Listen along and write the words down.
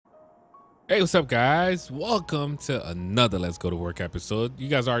Hey, what's up, guys? Welcome to another Let's Go to Work episode. You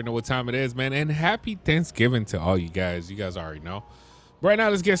guys already know what time it is, man. And happy Thanksgiving to all you guys. You guys already know. But right now,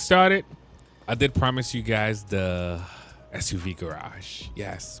 let's get started. I did promise you guys the SUV garage.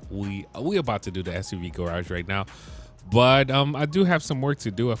 Yes, we about to do the SUV garage right now. But I do have some work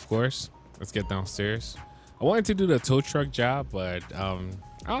to do, of course. Let's get downstairs. I wanted to do the tow truck job, but I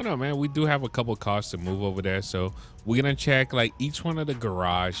don't know, man. We do have a couple cars to move over there, so we're gonna check like each one of the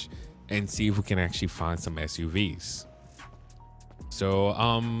garage and see if we can actually find some SUVs. So,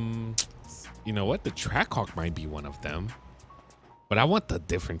 you know what? The Trackhawk might be one of them, but I want the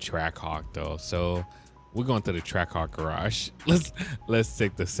different Trackhawk though. So we're going to the Trackhawk garage. Let's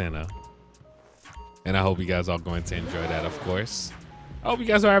take the Senna. And I hope you guys are going to enjoy that, of course. I hope you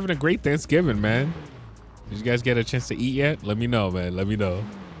guys are having a great Thanksgiving, man. Did you guys get a chance to eat yet? Let me know, man. Let me know.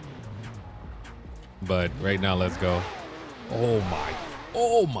 But right now, let's go. Oh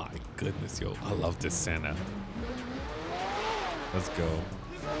my goodness, yo. I love this Senna. Let's go.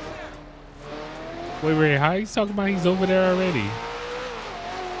 Wait, how he's talking about he's over there already?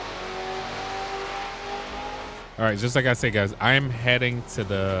 All right, just like I said, guys, I am heading to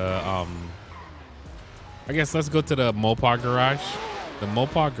the, I guess let's go to the Mopar garage. The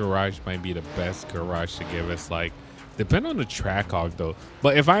Mopar garage might be the best garage to give us, like, depend on the Trackhawk though.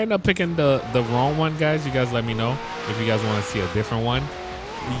 But if I end up picking the wrong one, guys, you guys let me know if you guys want to see a different one.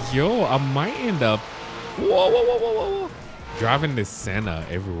 Yo, I might end up whoa, driving this Senna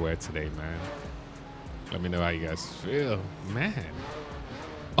everywhere today, man. Let me know how you guys feel, man.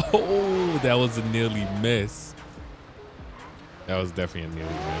 Oh, that was a nearly miss. That was definitely a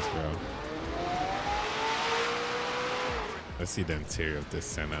nearly miss, bro. Let's see the interior of this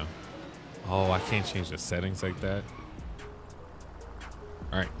Senna. Oh, I can't change the settings like that.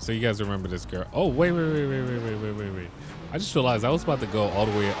 All right, so you guys remember this girl. Oh, wait. I just realized I was about to go all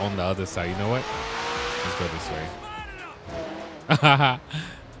the way on the other side. You know what? Let's go this way.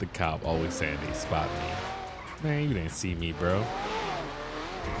 The cop always saying they spot me. Man, you didn't see me, bro.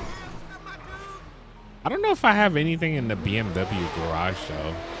 I don't know if I have anything in the BMW garage,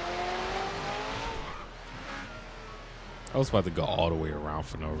 though. I was about to go all the way around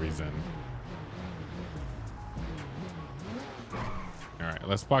for no reason. All right,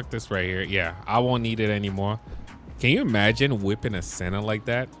 let's park this right here. Yeah, I won't need it anymore. Can you imagine whipping a Senna like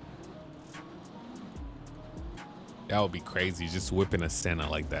that? That would be crazy, just whipping a Senna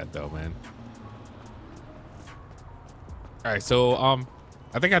like that though, man. All right, so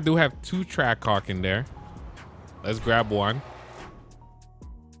I think I do have two Trackhawk in there. Let's grab one.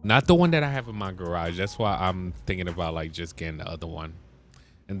 Not the one that I have in my garage. That's why I'm thinking about like just getting the other one.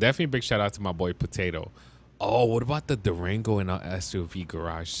 And definitely big shout out to my boy Potato. Oh, what about the Durango in our SUV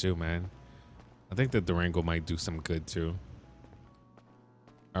garage too, man? I think the Durango might do some good too.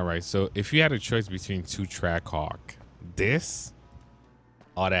 All right, so if you had a choice between two Trackhawk, this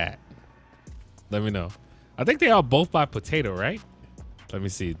or that, let me know. I think they are both by Potato, right? Let me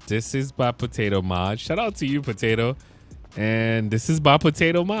see. This is by Potato Mod. Shout out to you, Potato. And this is by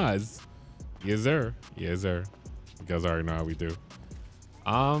Potato Mods. Yes, sir. Yes, sir. You guys already know how we do.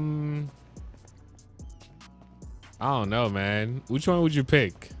 I don't know, man. Which one would you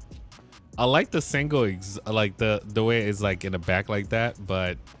pick? I like the single, like the way it's like in the back like that,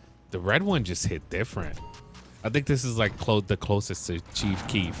 but the red one just hit different. I think this is like the closest to Chief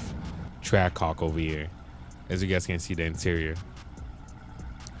Keef Trackhawk over here, as you guys can see the interior.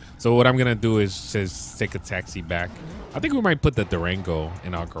 So what I'm gonna do is just take a taxi back. I think we might put the Durango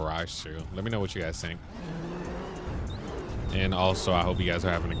in our garage too. Let me know what you guys think. And also, I hope you guys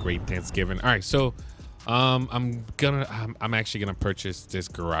are having a great Thanksgiving. All right, so I'm actually gonna purchase this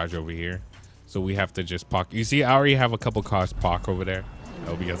garage over here. So we have to just park. You see, I already have a couple cars parked over there. I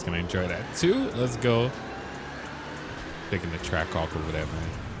hope you guys gonna enjoy that too. Let's go. Taking the Trackhawk over there, man.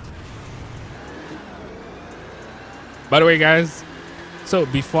 By the way, guys, so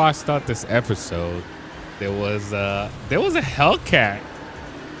before I start this episode, there was a Hellcat.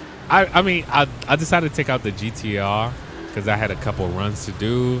 I mean, I decided to take out the GTR because I had a couple runs to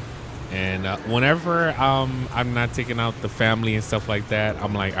do. And whenever I'm not taking out the family and stuff like that,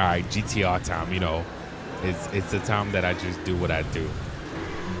 I'm like, all right, GTR time, you know. It's the time that I just do what I do.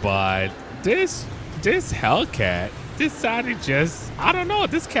 But this Hellcat decided just, I don't know,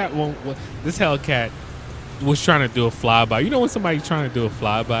 this Hellcat was trying to do a flyby. You know when somebody's trying to do a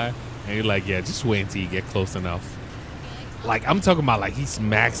flyby and you're like, yeah, just wait until you get close enough. Like, I'm talking about like he's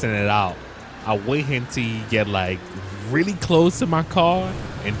maxing it out. I wait until you get like really close to my car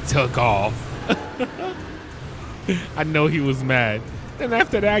and took off. I know he was mad. Then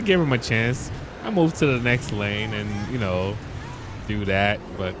after that, I gave him a chance. I moved to the next lane and, you know, do that,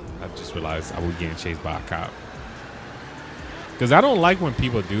 but I just realized I was getting chased by a cop. Because I don't like when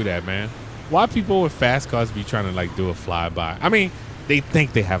people do that, man. Why people with fast cars be trying to like do a flyby? I mean, they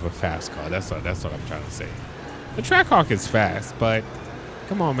think they have a fast car. That's what I'm trying to say. The Trackhawk is fast, but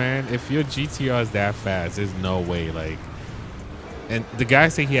come on, man. If your GTR is that fast, there's no way. Like, and the guy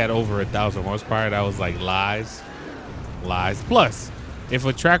said he had over 1,000 horsepower. That was like lies. Plus, if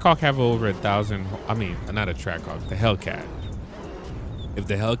a Trackhawk have over 1,000, I mean, not a Trackhawk, the Hellcat. If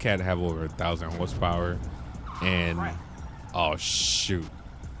the Hellcat have over 1,000 horsepower, and oh shoot,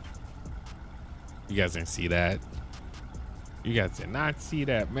 you guys didn't see that. You guys did not see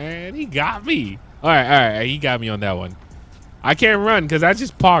that, man. He got me. All right. He got me on that one. I can't run because I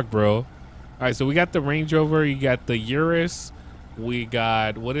just parked, bro. All right, so we got the Range Rover. You got the Urus. We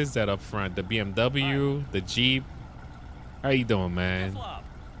got, what is that up front? The BMW, the Jeep. How you doing, man?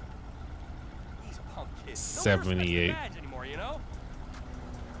 78.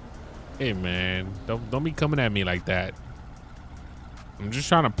 Hey, man, don't be coming at me like that. I'm just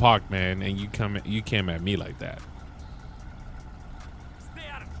trying to park, man, and you came at me like that.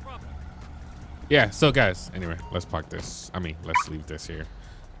 Yeah, so guys, anyway, let's park this. I mean, let's leave this here.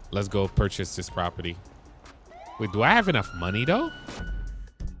 Let's go purchase this property. Wait, do I have enough money though?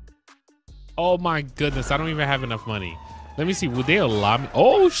 Oh my goodness, I don't even have enough money. Let me see, would they allow me?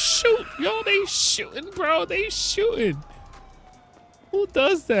 Oh shoot, yo, they shooting, bro, they shooting. Who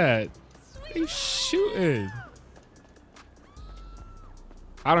does that? They shooting.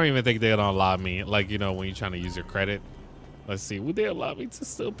 I don't even think they're gonna allow me, like, you know, when you're trying to use your credit. Let's see, would they allow me to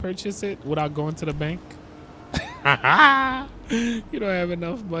still purchase it without going to the bank? You don't have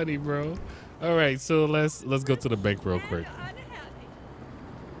enough money, bro. All right, so let's go to the bank real quick.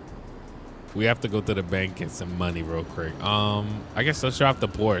 We have to go to the bank and get some money real quick. I guess let's drive the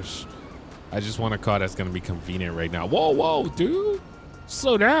Porsche. I just want a car that's gonna be convenient right now. Whoa, dude.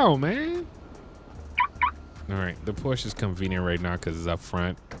 Slow down, man. All right, the Porsche is convenient right now because it's up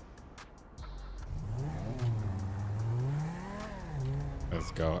front.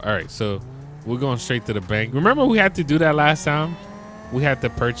 Let's go. All right, so we're going straight to the bank. Remember we had to do that last time? We had to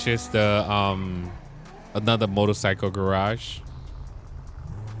purchase the another motorcycle garage.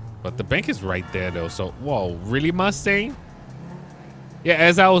 But the bank is right there though. So, whoa, really, Mustang? Yeah,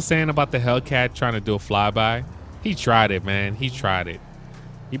 as I was saying about the Hellcat trying to do a flyby, he tried it, man. He tried it.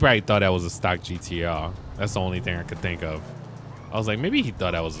 He probably thought that was a stock GTR. That's the only thing I could think of. I was like, maybe he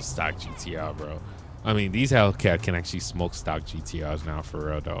thought that was a stock GTR, bro. I mean, these Hellcat can actually smoke stock GTRs now, for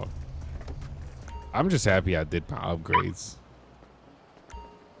real, though. I'm just happy I did my upgrades.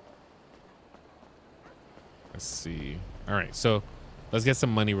 Let's see. All right, so let's get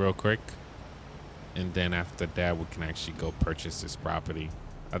some money real quick. And then after that, we can actually go purchase this property.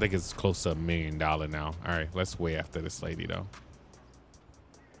 I think it's close to $1 million now. All right, let's wait after this lady, though.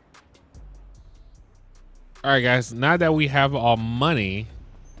 All right, guys, now that we have our money,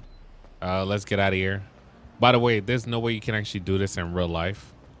 let's get out of here. By the way, there's no way you can actually do this in real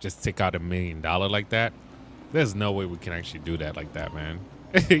life. Just take out $1 million like that. There's no way we can actually do that like that, man.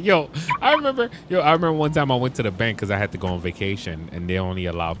 I remember one time I went to the bank because I had to go on vacation and they only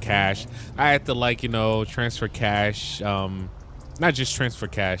allow cash. I had to, like, you know, transfer cash, not just transfer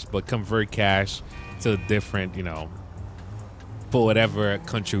cash, but convert cash to different, you know, for whatever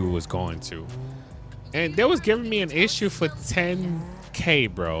country we was going to. And they was giving me an issue for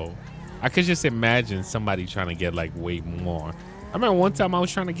 10K, bro. I could just imagine somebody trying to get like way more. I remember one time I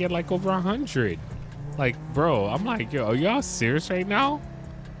was trying to get like over 100. Like, bro, I'm like, yo, are y'all serious right now?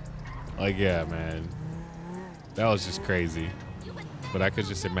 Like, yeah, man. That was just crazy. But I could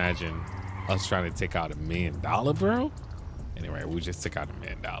just imagine us trying to take out $1 million, bro. Anyway, we just took out $1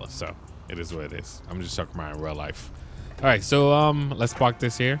 million, so it is what it is. I'm just talking about in real life. All right, so let's park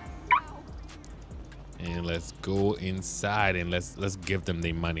this here. And let's go inside and let's give them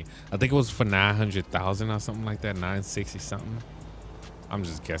their money. I think it was for 900,000 or something like that, 960 something. I'm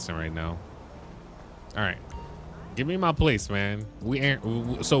just guessing right now. All right, give me my place, man. We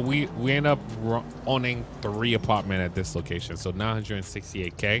end up owning 3 apartments at this location, so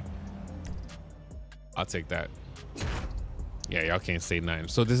 968K. I'll take that. Yeah, y'all can't say nothing.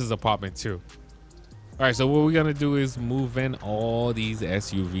 So this is apartment 2. All right, so what we're gonna do is move in all these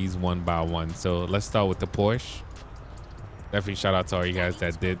SUVs one by one. So let's start with the Porsche. Definitely shout out to all you guys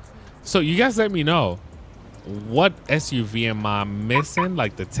that did. So you guys let me know, what SUV am I missing?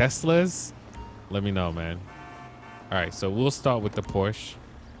 Like the Teslas? Let me know, man. All right, so we'll start with the Porsche.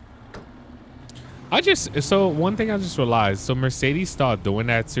 So one thing I just realized, so Mercedes started doing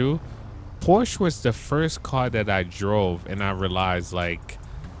that too. Porsche was the first car that I drove and I realized, like,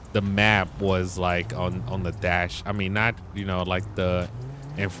 the map was like on the dash. I mean, not, you know, like the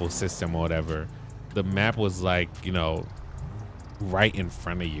info system or whatever. The map was like, you know, right in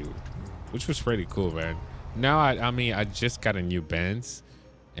front of you, which was pretty cool, man. Now, I mean, I just got a new Benz,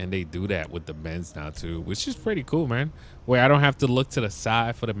 and they do that with the Benz now too, which is pretty cool, man. Where I don't have to look to the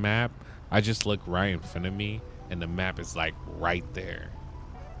side for the map. I just look right in front of me, and the map is like right there.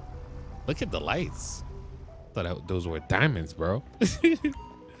 Look at the lights. I thought those were diamonds, bro.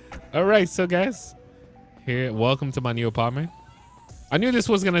 All right, so guys, here, welcome to my new apartment. I knew this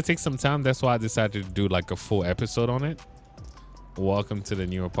was gonna take some time. That's why I decided to do like a full episode on it. Welcome to the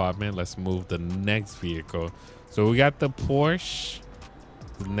new apartment. Let's move the next vehicle. So we got the Porsche.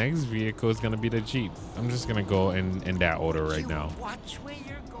 The next vehicle is gonna be the Jeep. I'm just gonna go in that order right now.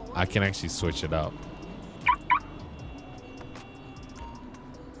 I can actually switch it up.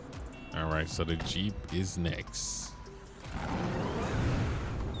 All right, so the Jeep is next.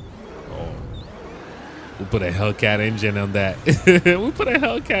 Oh, we put a Hellcat engine on that. We put a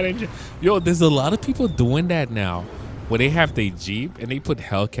Hellcat engine. Yo, there's a lot of people doing that now, where they have their Jeep and they put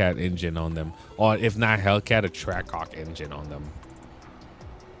Hellcat engine on them, or if not Hellcat, a Trackhawk engine on them.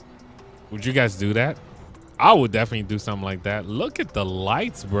 Would you guys do that? I would definitely do something like that. Look at the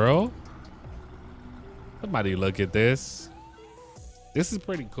lights, bro. Somebody look at this. This is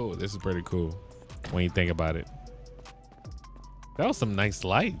pretty cool. This is pretty cool when you think about it. That was some nice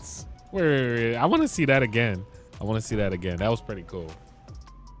lights. Wait. I want to see that again. I want to see that again. That was pretty cool.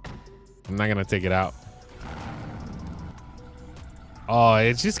 I'm not going to take it out. Oh,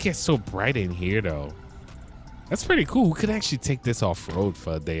 it just gets so bright in here, though. That's pretty cool. We could actually take this off-road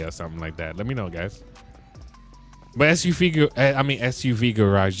for a day or something like that. Let me know, guys. But SUV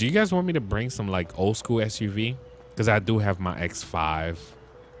garage. Do you guys want me to bring some like old school SUV? Because I do have my X5,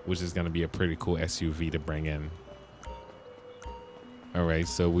 which is going to be a pretty cool SUV to bring in. All right,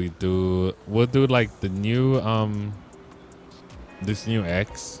 so we'll do like the new this new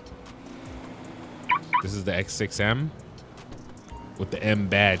X. This is the X6M with the M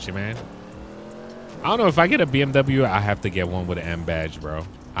badge, man. I don't know, if I get a BMW, I have to get one with an M badge, bro.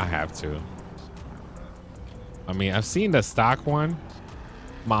 I have to. I mean, I've seen the stock one.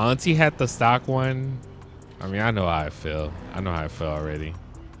 My auntie had the stock one. I mean, I know how I feel. I know how I feel already.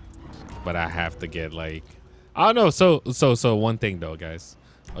 But I have to get like, I don't know. So one thing though, guys.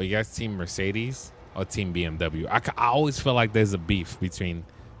 Are you guys team Mercedes or team BMW? I always feel like there's a beef between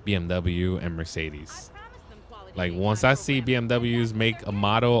BMW and Mercedes. Like once I see BMWs make a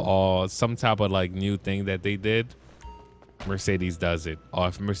model or some type of like new thing that they did, Mercedes does it. Or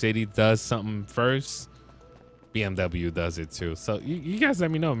if Mercedes does something first, BMW does it too. So you guys let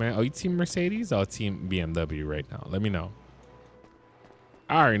me know, man. Are you team Mercedes or team BMW right now? Let me know.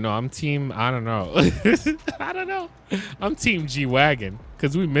 I already know. I'm team, I don't know. I don't know. I'm team G-Wagon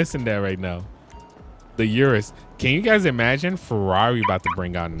because we're missing that right now. The Urus. Can you guys imagine Ferrari about to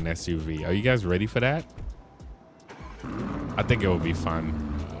bring out an SUV? Are you guys ready for that? I think it would be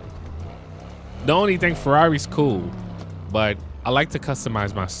fun. The only thing, Ferrari's cool, but I like to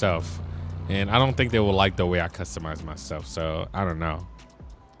customize myself. And I don't think they will like the way I customize myself. So I don't know.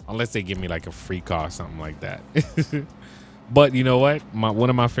 Unless they give me like a free car or something like that. But you know what? One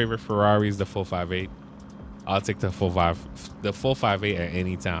of my favorite Ferraris, the 458. I'll take the 458 at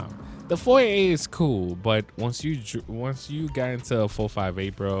any time. The 488 is cool, but once you got into a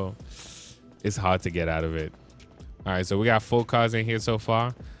 458, bro, it's hard to get out of it. All right, so we got 4 cars in here so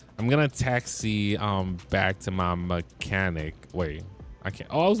far. I'm gonna taxi back to my mechanic. Wait. I can't.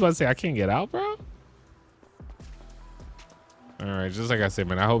 Oh, I was about to say I can't get out, bro. All right, just like I said,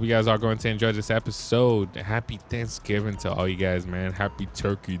 man, I hope you guys are going to enjoy this episode. Happy Thanksgiving to all you guys, man. Happy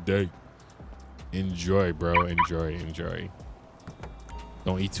Turkey Day. Enjoy, bro. Enjoy.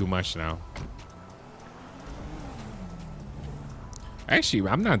 Don't eat too much now. Actually,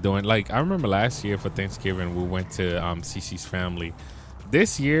 I'm not doing, like, I remember last year for Thanksgiving, we went to CC's family.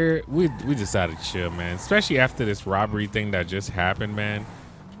 This year, we decided to chill, man. Especially after this robbery thing that just happened, man.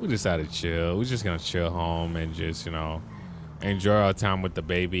 We decided to chill. We're just going to chill home and just, you know, enjoy our time with the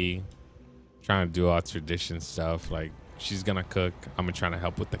baby. Trying to do our tradition stuff. Like, she's going to cook. I'm going to try to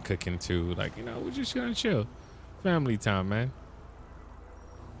help with the cooking, too. Like, you know, we're just going to chill. Family time, man.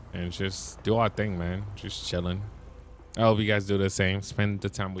 And just do our thing, man. Just chilling. I hope you guys do the same. Spend the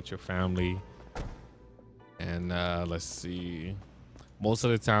time with your family. And let's see. Most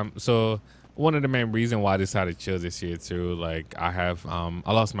of the time, so one of the main reasons why I decided to chill this year too, like I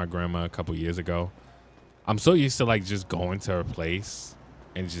lost my grandma a couple years ago. I'm so used to like just going to her place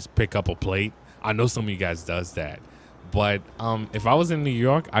and just pick up a plate. I know some of you guys does that, but if I was in New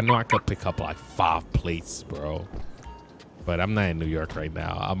York, I know I could pick up like 5 plates, bro. But I'm not in New York right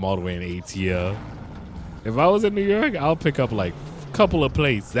now. I'm all the way in ATL. If I was in New York, I'll pick up like a couple of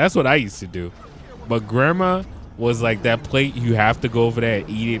plates. That's what I used to do. But grandma was like that plate. You have to go over there and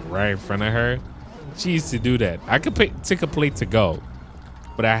eat it right in front of her. She used to do that. I could take a plate to go,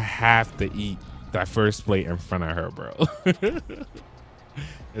 but I have to eat that first plate in front of her, bro.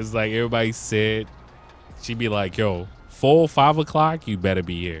 It's like everybody sit. She'd be like, yo, 4 or 5 o'clock, you better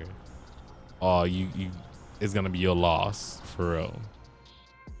be here. Oh, you it's gonna be your loss for real.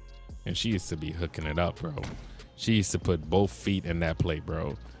 And she used to be hooking it up, bro. She used to put both feet in that plate,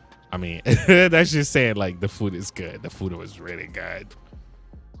 bro. I mean, that's just saying like the food is good. The food was really good.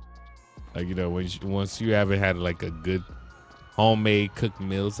 Like, you know, once you haven't had like a good homemade cooked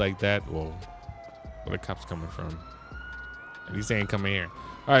meals like that, whoa, where the cops coming from? At least they ain't coming here.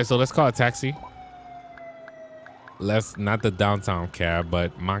 All right, so let's call a taxi. Let's not the downtown cab,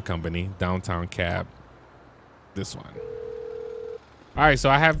 but my company, downtown cab. This one. All right, so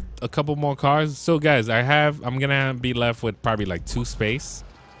I have a couple more cars. So guys, I'm gonna be left with probably like 2 space.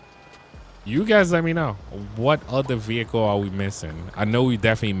 You guys let me know, what other vehicle are we missing? I know we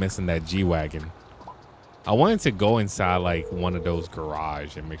definitely missing that G-Wagon. I wanted to go inside like one of those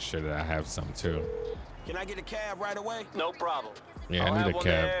garage and make sure that I have some too. Can I get a cab right away? No problem. Yeah, I need a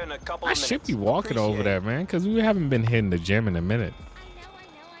cab. I should be walking over there, man, because we haven't been hitting the gym in a minute.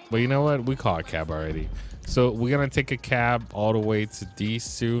 But you know what? We call a cab already. So we're going to take a cab all the way to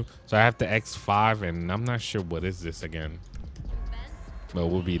these 2. So I have the X5, and I'm not sure what is this again. But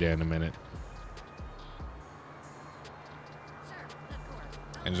we'll be there in a minute.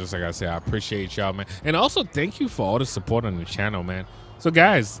 And just like I said, I appreciate y'all, man. And also, thank you for all the support on the channel, man. So,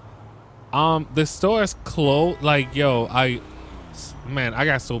 guys, the store is closed. Like, yo, I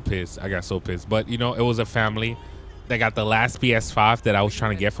got so pissed. But, you know, it was a family that got the last PS5 that I was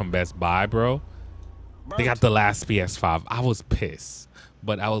trying to get from Best Buy, bro. They got the last PS5. I was pissed.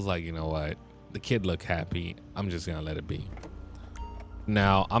 But I was like, you know what? The kid looked happy. I'm just going to let it be.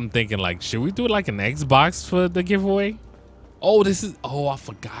 Now, I'm thinking, like, should we do like an Xbox for the giveaway? Oh, I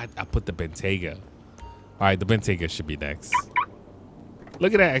forgot. I put the Bentayga. All right, the Bentayga should be next.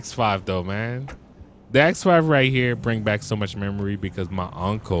 Look at that X5, though, man. The X5 right here bring back so much memory because my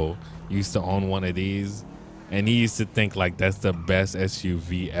uncle used to own one of these. And he used to think, like, that's the best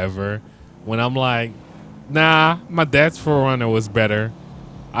SUV ever. When I'm like, nah, my dad's 4Runner was better.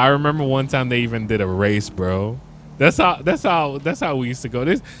 I remember one time they even did a race, bro. That's how we used to go.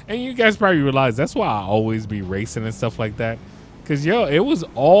 This, and you guys probably realize that's why I always be racing and stuff like that. Cause yo, it was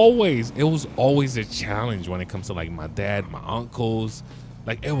always a challenge when it comes to like my dad, my uncles.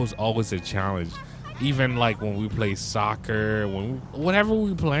 Like it was always a challenge. Even like when we play soccer, whatever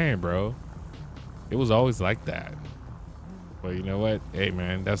we playing, bro. It was always like that. But you know what? Hey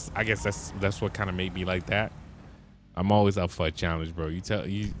man, I guess that's what kind of made me like that. I'm always up for a challenge, bro.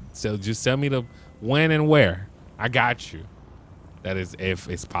 Just tell me the when and where. I got you. That is if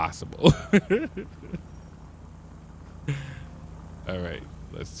it's possible. All right,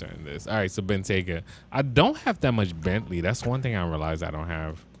 let's turn this. All right, so Bentayga. I don't have that much Bentley. That's one thing I realized I don't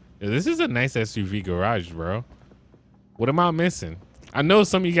have. This is a nice SUV garage, bro. What am I missing? I know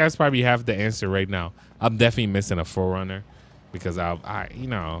some of you guys probably have the answer right now. I'm definitely missing a 4Runner because you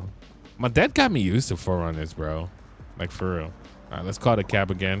know, my dad got me used to 4Runners, bro. Like for real. All right, let's call the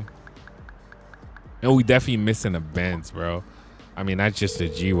cab again. And we definitely missing a Benz, bro. I mean, not just the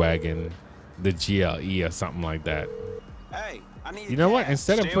G-Wagon, the GLE or something like that. Hey, you know what?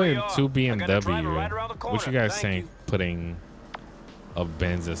 Instead of putting 2 BMW, what you guys think putting a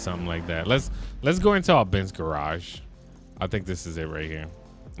Benz or something like that? Let's go into our Benz garage. I think this is it right here.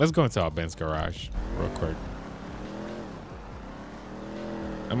 Let's go into our Benz garage real quick.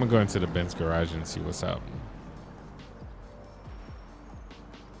 I'm gonna go into the Benz garage and see what's up.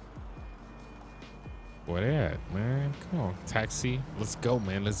 Where they at, man? Come on, taxi. Let's go,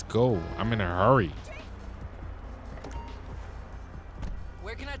 man. Let's go. I'm in a hurry.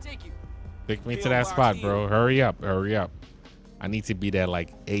 Where can I take you? Take me to that spot, bro. Hurry up. Hurry up. I need to be there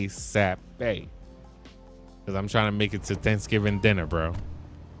like ASAP. Hey. Because I'm trying to make it to Thanksgiving dinner, bro.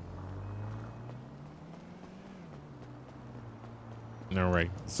 All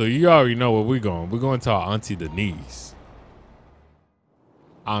right. So you already know where we're going. We're going to our Auntie Denise.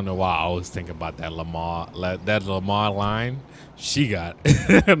 I don't know why I always think about that Lamar line. She got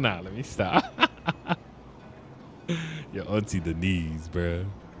nah, let me stop. Your Auntie Denise, bro.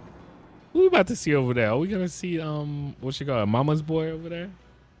 Who we about to see over there? Are we gonna see what you call it? Mama's boy over there?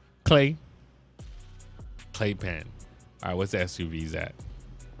 Clay Pen. All right, what's the SUVs at?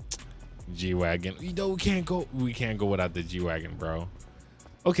 G-Wagon. You know we can't go without the G-Wagon, bro.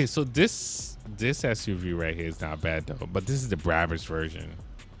 Okay, so this SUV right here is not bad though, but this is the Brabus version.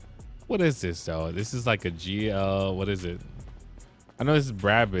 What is this though? This is like a GL. What is it? I know this is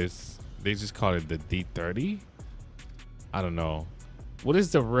Brabus. They just call it the D30. I don't know. What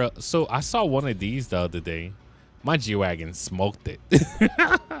is the real? So I saw one of these the other day. My G-Wagon smoked it.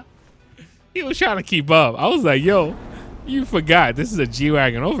 He was trying to keep up. I was like, yo, you forgot. This is a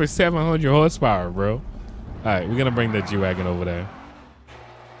G-Wagon over 700 horsepower, bro. All right, we're going to bring the G-Wagon over there.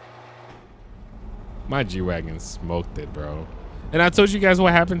 My G-Wagon smoked it, bro. And I told you guys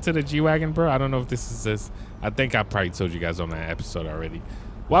what happened to the G-Wagon, bro. I don't know if this is this. I think I probably told you guys on that episode already.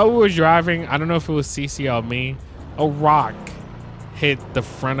 While we were driving, I don't know if it was CC or me, a rock hit the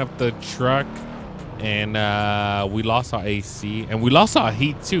front of the truck, and we lost our AC, and we lost our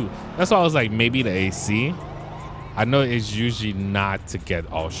heat too. That's why I was like, maybe the AC. I know it's usually not to get.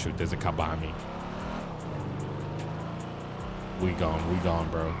 Oh shoot, there's a car behind me. We gone,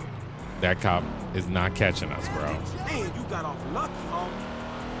 bro. That cop is not catching us, bro. Man, you got off lucky,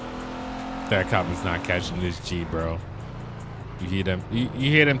 homie. That cop is not catching this G, bro. You hear them? You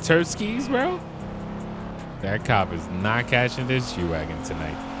hear them turf skis, bro? That cop is not catching this G-Wagon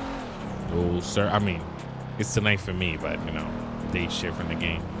tonight. Oh, sir. I mean, it's tonight for me, but, you know, day shift in the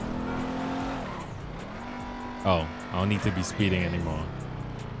game. Oh, I don't need to be speeding anymore.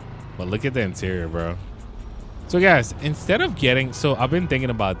 But look at the interior, bro. So, guys, instead of getting... So, I've been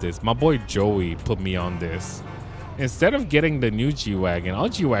thinking about this. My boy Joey put me on this. Instead of getting the new G-Wagon, our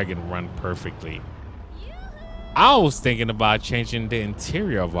G-Wagon run perfectly. I was thinking about changing the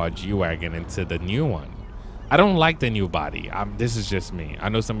interior of our G-Wagon into the new one. I don't like the new body. This is just me. I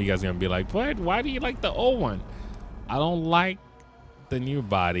know some of you guys are going to be like, what? Why do you like the old one? I don't like the new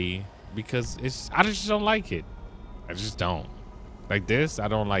body because I just don't like it. I just don't. Like this, I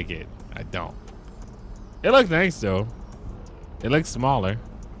don't like it. I don't. It looks nice, though. It looks smaller.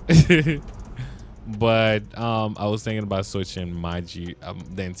 But I was thinking about switching my the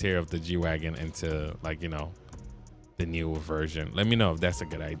interior of the G-Wagon into, like, you know, the newer version. Let me know if that's a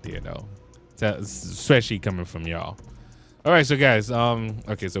good idea, though. Especially coming from y'all. All right, so guys,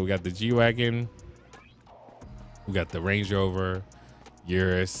 okay, so we got the G-Wagon, we got the Range Rover,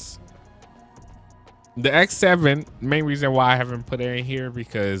 Urus, the X7. Main reason why I haven't put it in here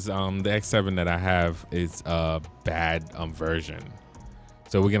because the X7 that I have is a bad version,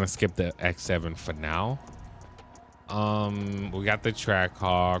 so we're gonna skip the X7 for now. We got the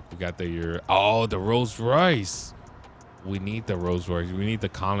Trackhawk, we got the the Rolls-Royce. We need the Rolls-Royce. We need the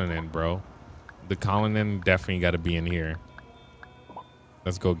Continental, bro. The Continental definitely got to be in here.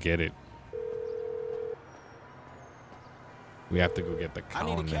 Let's go get it. We have to go get the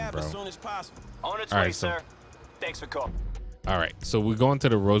Continental, bro. As soon as possible. On its All way, right, so, sir. Thanks for calling. all right, so we're going to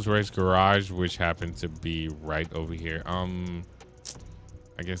the Rolls-Royce garage, which happened to be right over here. I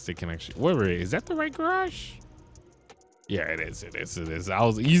guess they can actually. Wait, is that the right garage? Yeah, it is. It is. It is.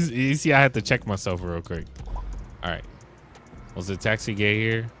 You see, I had to check myself real quick. All right. Was the taxi gate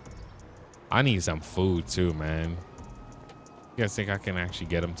here? I need some food too, man. You guys think I can actually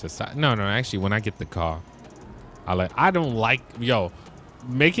get them to side? No, actually, when I get the car, I don't like, yo,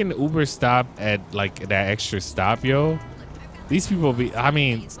 making the Uber stop at like that extra stop, yo. These people I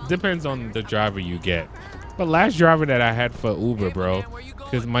mean, depends on the driver you get. But last driver that I had for Uber, bro,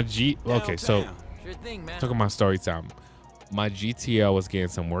 because my okay, so Sure thing, man. talking about story time. My GTR was getting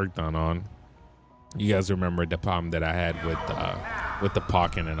some work done on. You guys remember the problem that I had with the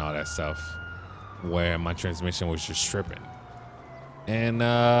parking and all that stuff, where my transmission was just tripping. And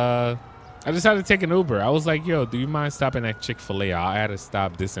I decided to take an Uber. I was like, yo, do you mind stopping at Chick-fil-A? I had to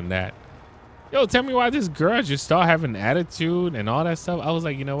stop this and that. Yo, tell me why this girl just started having attitude and all that stuff. I was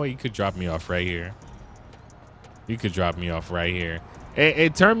like, you know what? You could drop me off right here. You could drop me off right here.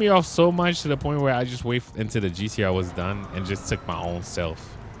 It turned me off so much to the point where I just wait until the GTR was done and just took my own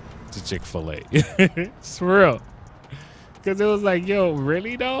self to Chick-fil-A. It's real. Because it was like, yo,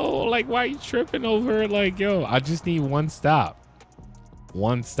 really though? Like, why are you tripping over? Like, yo, I just need one stop.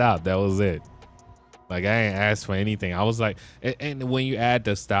 One stop. That was it. Like, I ain't asked for anything. I was like, and when you add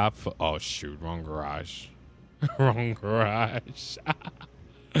the stop for, oh, shoot, wrong garage. Wrong garage.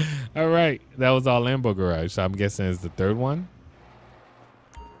 All right. That was our Lambo garage. So I'm guessing it's the third one.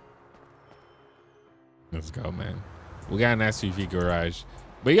 Let's go, man. We got an SUV garage.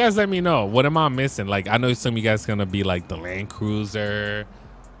 But you guys let me know. What am I missing? Like, I know some of you guys going to be like the Land Cruiser,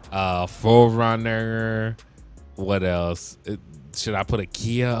 4Runner. What else? Should I put a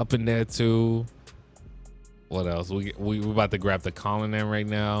Kia up in there too? What else? We about to grab the Continental right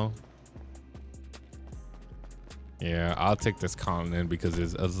now. Yeah, I'll take this Continental because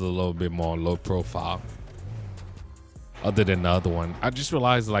it's a little bit more low profile. other than the other one. I just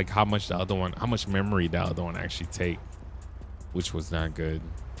realized like how much memory the other one actually take, which was not good.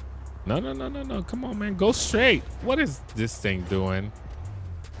 No. Come on, man. Go straight. What is this thing doing?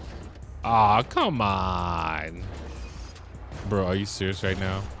 Aw, come on. Bro, are you serious right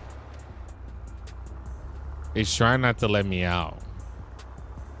now? It's trying not to let me out.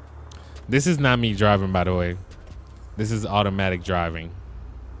 This is not me driving, by the way. This is automatic driving.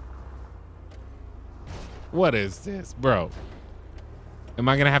 What is this, bro? Am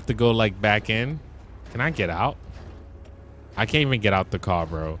I gonna have to go like back in? Can I get out? I can't even get out the car,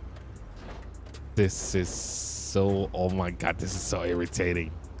 bro. This is so, oh my God, this is so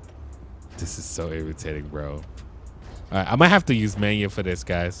irritating. This is so irritating, bro. All right, I might have to use manual for this,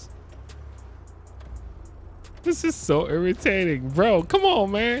 guys. This is so irritating, bro. Come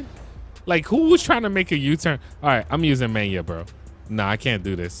on, man. Like, who was trying to make a U-turn? All right, I'm using manual, bro. Nah, I can't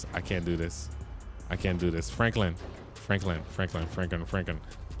do this. I can't do this. I can't do this. Franklin.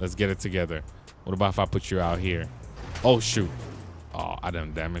 Let's get it together. What about if I put you out here? Oh, shoot. Oh, I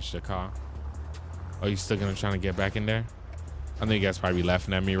done damaged the car. Are you still gonna try to get back in there? I know you guys probably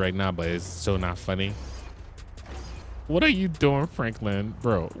laughing at me right now, but it's so not funny. What are you doing, Franklin?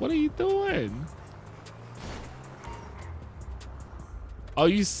 Bro, what are you doing? Are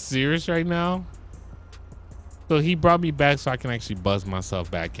you serious right now? So he brought me back so I can actually buzz myself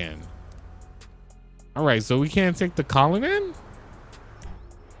back in. All right, so we can't take the Colin in?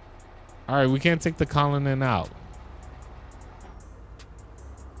 All right, we can't take the Colin in out.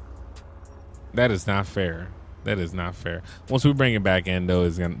 That is not fair. That is not fair. Once we bring it back in, though,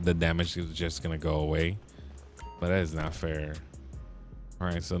 the damage is just gonna go away. But that is not fair. All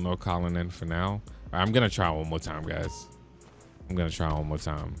right, so no Colin in for now. All right, I'm gonna try one more time, guys. I'm gonna try one more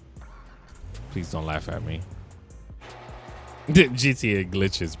time. Please don't laugh at me. GTA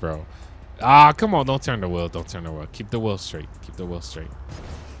glitches, bro. Ah, come on, don't turn the wheel. Don't turn the wheel. Keep the wheel straight. Keep the wheel straight.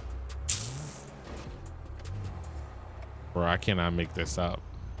 Bro, I cannot make this up.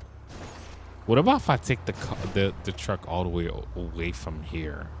 What about if I take the truck all the way away from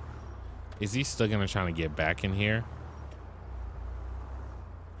here? Is he still gonna try to get back in here?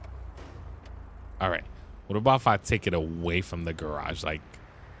 All right. What about if I take it away from the garage? Like,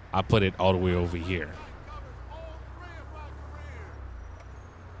 I put it all the way over here.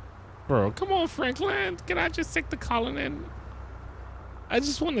 Bro, come on, Franklin. Can I just take the Colin in? I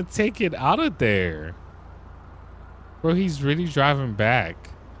just want to take it out of there. Bro, he's really driving back.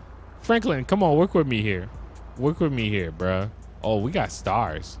 Franklin, come on, work with me here. Work with me here, bro. Oh, we got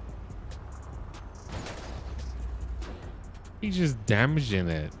stars. He's just damaging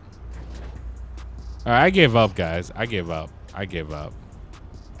it. All right, I gave up, guys. I gave up. I gave up.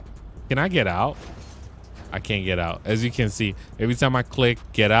 Can I get out? I can't get out. As you can see, every time I click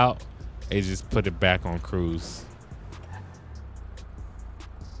get out, it just put it back on cruise.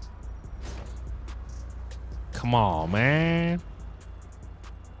 Come on, man.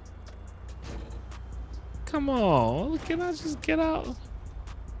 Come on. Can I just get out?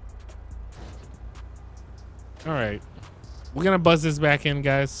 All right. We're going to buzz this back in,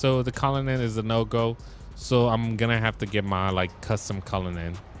 guys. So the Colin in is a no-go. So I'm going to have to get my, like, custom Colin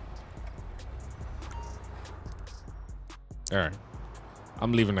in. All right.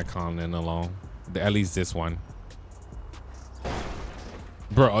 I'm leaving the Colin in alone. At least this one.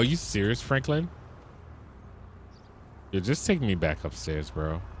 Bro, are you serious, Franklin? Yo, just take me back upstairs,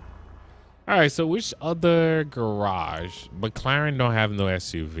 bro. All right, so which other garage? McLaren don't have no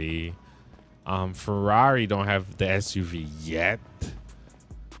SUV. Ferrari don't have the SUV yet.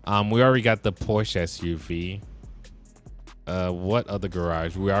 We already got the Porsche SUV. What other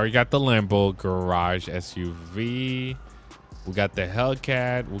garage? We already got the Lambo garage SUV. We got the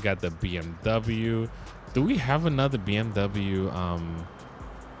Hellcat. We got the BMW. Do we have another BMW? I'm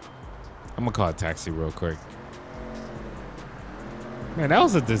gonna call a taxi real quick. Man, that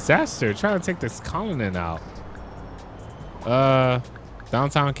was a disaster trying to take this Colin in out.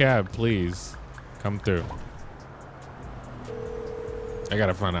 Downtown cab, please come through. I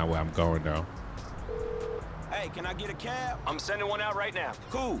gotta find out where I'm going though. Hey, can I get a cab? I'm sending one out right now.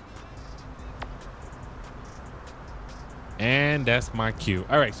 Cool. And that's my cue.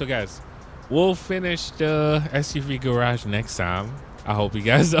 All right, so guys, we'll finish the SUV garage next time. I hope you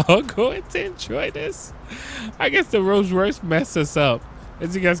guys are going to enjoy this. I guess the Rolls-Royce messed us up.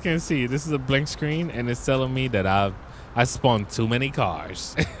 As you guys can see, this is a blank screen and it's telling me that I spawned too many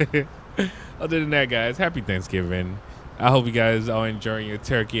cars. Other than that, guys, happy Thanksgiving. I hope you guys are enjoying your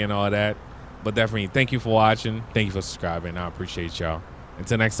turkey and all that. But definitely, thank you for watching. Thank you for subscribing. I appreciate y'all.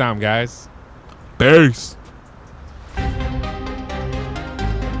 Until next time, guys. Peace.